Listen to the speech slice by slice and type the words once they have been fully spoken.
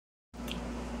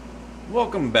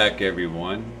Welcome back,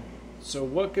 everyone. So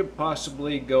what could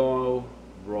possibly go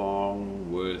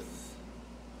wrong with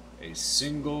a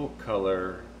single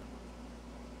color?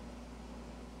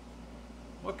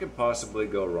 What could possibly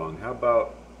go wrong? How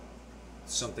about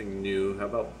something new? How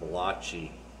about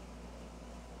blotchy?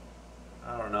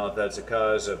 I don't know if that's a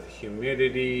cause of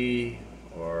humidity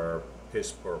or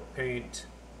piss poor paint,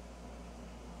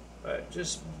 but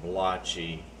just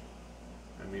blotchy.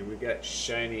 I mean, we got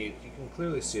shiny, you can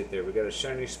clearly see it there. We got a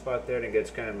shiny spot there and it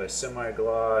gets kind of a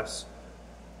semi-gloss.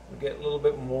 We get a little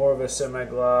bit more of a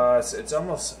semi-gloss. It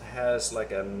almost has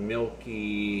like a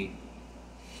milky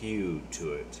hue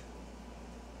to it.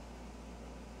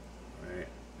 Right?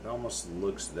 It almost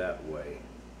looks that way.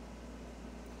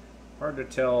 Hard to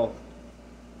tell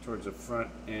towards the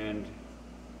front end,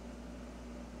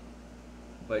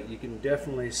 but you can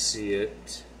definitely see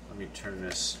it. Let me turn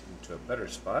this into a better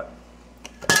spot.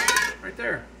 Right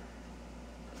there.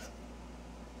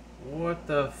 What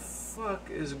the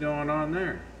fuck is going on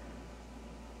there?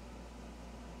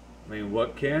 I mean,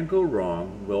 what can go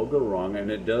wrong will go wrong,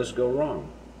 and it does go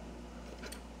wrong.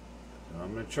 So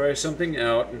I'm going to try something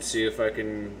out and see if I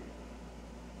can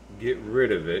get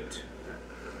rid of it.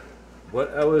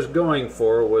 What I was going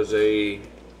for was a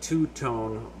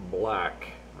two-tone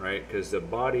black, right? Because the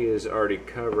body is already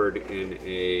covered in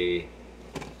a,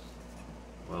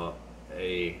 well,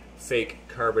 a fake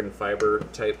carbon fiber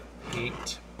type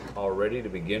paint already to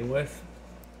begin with.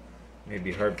 May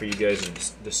be hard for you guys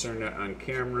to discern that on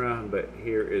camera, but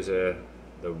here is the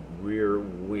rear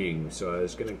wing. So I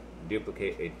was going to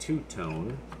duplicate a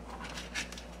two-tone.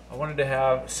 I wanted to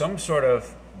have some sort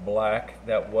of black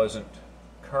that wasn't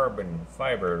carbon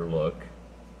fiber look.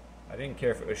 I didn't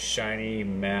care if it was shiny,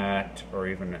 matte, or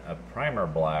even a primer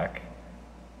black,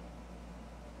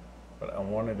 but I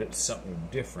wanted it something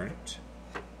different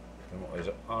than what was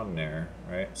on there,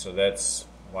 right? So that's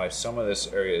why some of this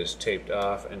area is taped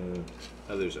off and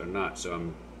others are not. So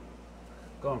I'm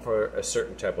going for a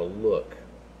certain type of look.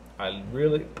 I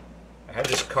had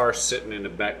this car sitting in the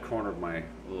back corner of my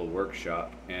little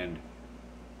workshop, and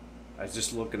I was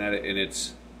just looking at it, and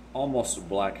it's almost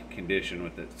black condition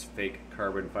with its fake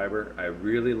carbon fiber. I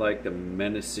really like the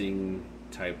menacing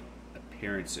type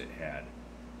appearance it had.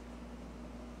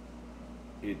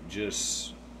 It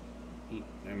just,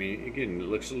 I mean, again, it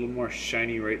looks a little more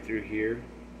shiny right through here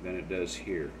than it does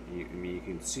here. I mean, you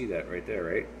can see that right there,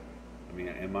 right? I mean,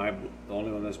 am I the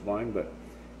only one that's blind? But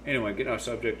anyway, getting off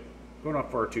subject, going off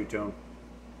for our two-tone.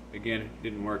 Again,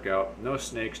 didn't work out. No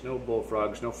snakes, no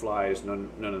bullfrogs, no flies,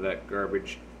 none of that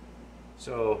garbage.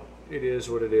 So it is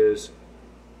what it is.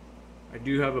 I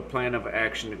do have a plan of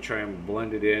action to try and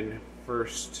blend it in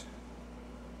first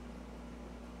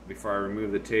before I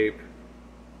remove the tape.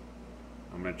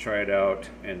 I'm going to try it out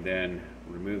and then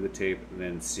remove the tape and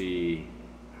then see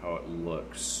how it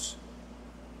looks.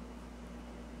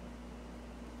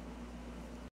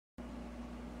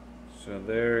 So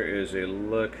there is a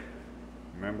look.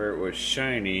 Remember, it was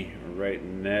shiny right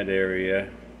in that area.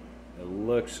 It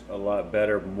looks a lot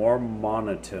better, more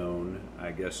monotone,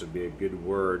 I guess would be a good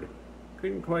word.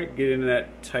 Couldn't quite get into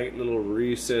that tight little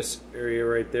recess area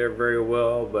right there very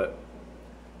well, but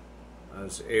I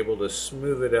was able to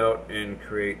smooth it out and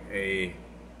create a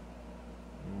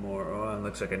more, oh, it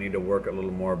looks like I need to work a little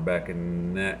more back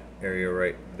in that area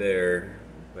right there,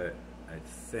 but I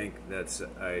think that's the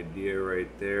idea right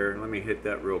there. Let me hit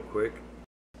that real quick.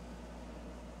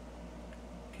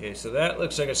 Okay, so that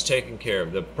looks like it's taken care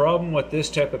of. The problem with this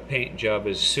type of paint job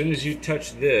is as soon as you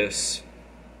touch this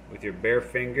with your bare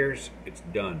fingers, it's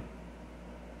done.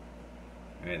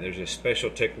 All right, there's a special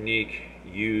technique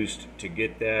used to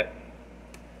get that.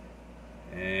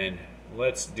 And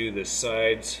let's do the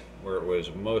sides where it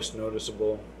was most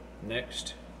noticeable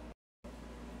next.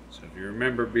 So if you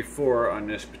remember before, on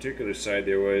this particular side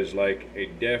there was like a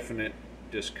definite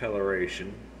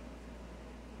discoloration.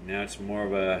 Now it's more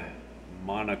of a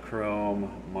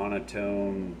monochrome,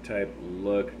 monotone type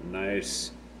look,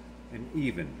 nice and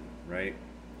even, right?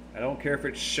 I don't care if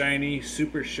it's shiny,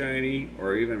 super shiny,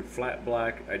 or even flat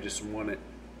black. I just want it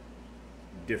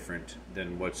different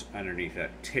than what's underneath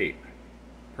that tape,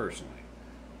 personally.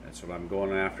 That's what I'm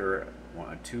going after. I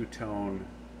want a two-tone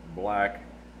black.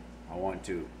 I want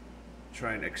to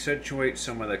try and accentuate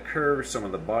some of the curves, some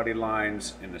of the body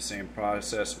lines in the same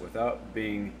process without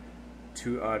being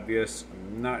too obvious.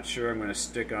 I'm not sure I'm going to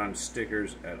stick on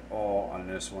stickers at all on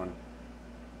this one.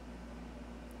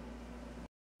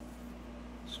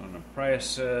 So in the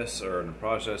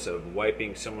process of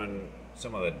wiping some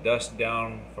of the dust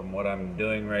down from what I'm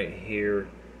doing right here,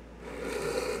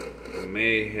 I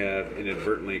may have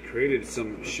inadvertently created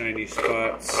some shiny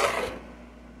spots.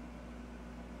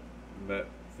 but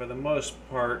for the most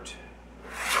part,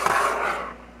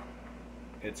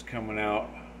 it's coming out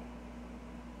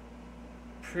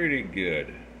pretty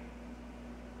good.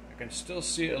 I can still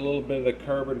see a little bit of the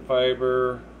carbon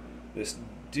fiber. This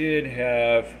did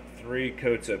have 3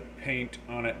 coats of paint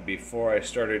on it before I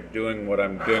started doing what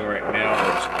I'm doing right now,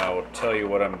 which I will tell you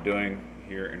what I'm doing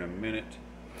here in a minute.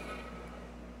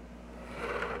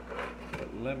 But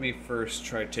let me first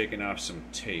try taking off some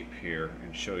tape here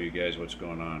and show you guys what's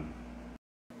going on.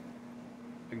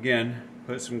 Again,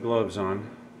 put some gloves on.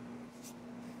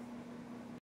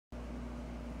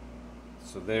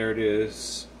 So there it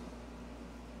is.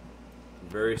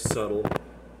 Very subtle.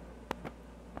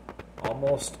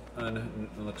 Almost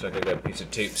looks like I got a piece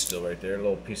of tape still right there, a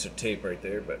little piece of tape right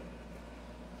there, but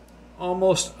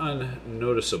almost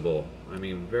unnoticeable. I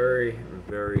mean, very,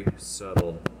 very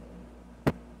subtle.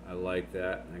 I like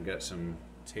that. I got some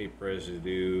tape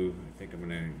residue. I think I'm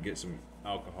gonna get some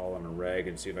alcohol on a rag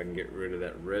and see if I can get rid of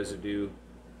that residue.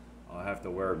 I'll have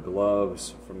to wear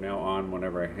gloves from now on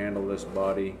whenever I handle this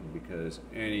body, because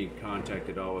any contact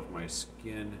at all with my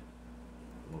skin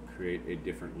will create a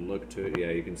different look to it.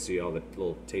 Yeah, you can see all the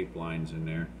little tape lines in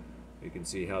there. You can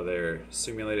see how their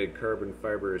simulated carbon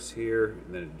fiber is here,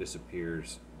 and then it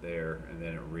disappears there, and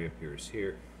then it reappears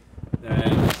here.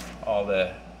 Then all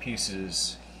the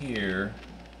pieces here,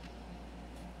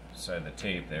 beside the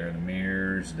tape there, the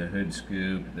mirrors, the hood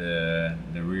scoop, the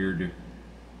rear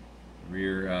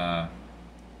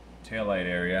taillight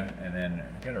area, and then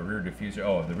I got a rear diffuser.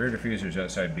 Oh, the rear diffuser is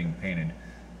outside being painted.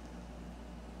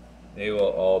 They will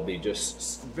all be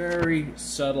just very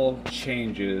subtle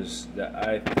changes that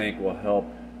I think will help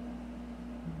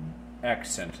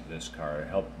accent this car,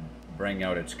 help bring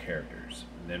out its characters.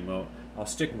 And then I'll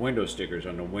stick window stickers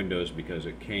on the windows because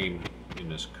it came in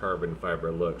this carbon fiber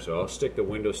look. So I'll stick the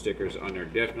window stickers on there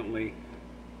definitely.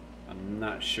 I'm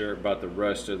not sure about the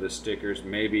rest of the stickers.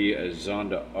 Maybe a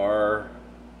Zonda R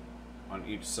on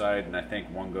each side, and I think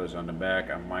one goes on the back.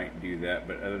 I might do that,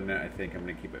 but other than that, I think I'm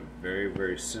going to keep it very,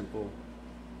 very simple.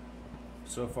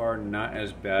 So far, not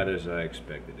as bad as I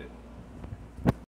expected it.